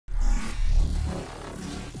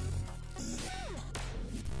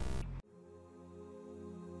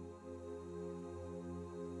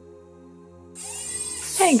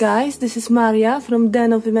Hey guys, this is Maria from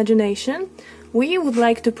Den of Imagination. We would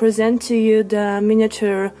like to present to you the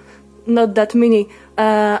miniature, not that mini,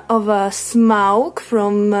 of a Smaug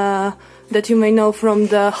from that you may know from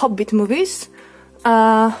the Hobbit movies.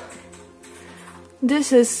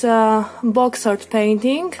 This is box art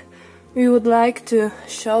painting. We would like to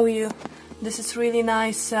show you. This is really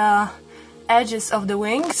nice edges of the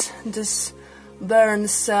wings. This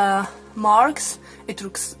burns marks. It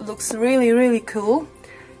looks really cool.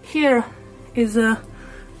 Here is a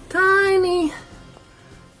tiny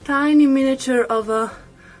miniature of a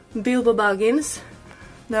Bilbo Baggins.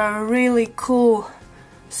 There are really cool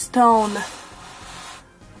stone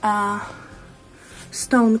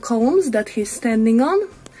columns that he's standing on,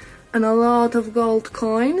 and a lot of gold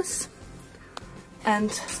coins.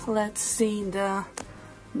 And let's see the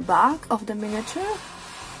back of the miniature.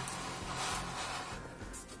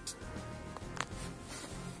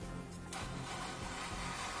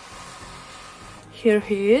 Here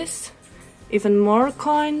he is, even more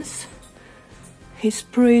coins, his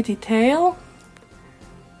pretty tail.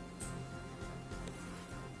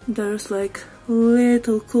 There's like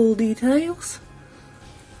little cool details.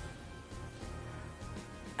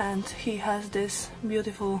 And he has these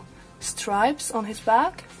beautiful stripes on his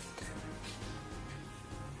back.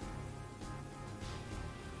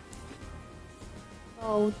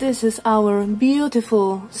 So this is our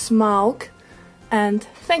beautiful Smaug, and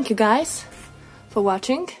thank you guys for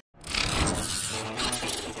watching.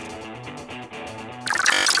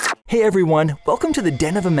 Hey everyone, welcome to the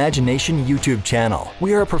Den of Imagination YouTube channel.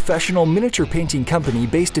 We are a professional miniature painting company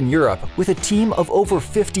based in Europe with a team of over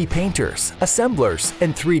 50 painters, assemblers,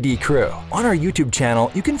 and 3D crew. On our YouTube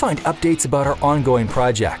channel, you can find updates about our ongoing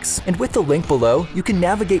projects. And with the link below, you can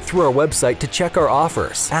navigate through our website to check our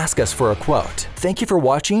offers. Ask us for a quote. Thank you for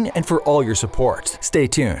watching and for all your support. Stay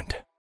tuned.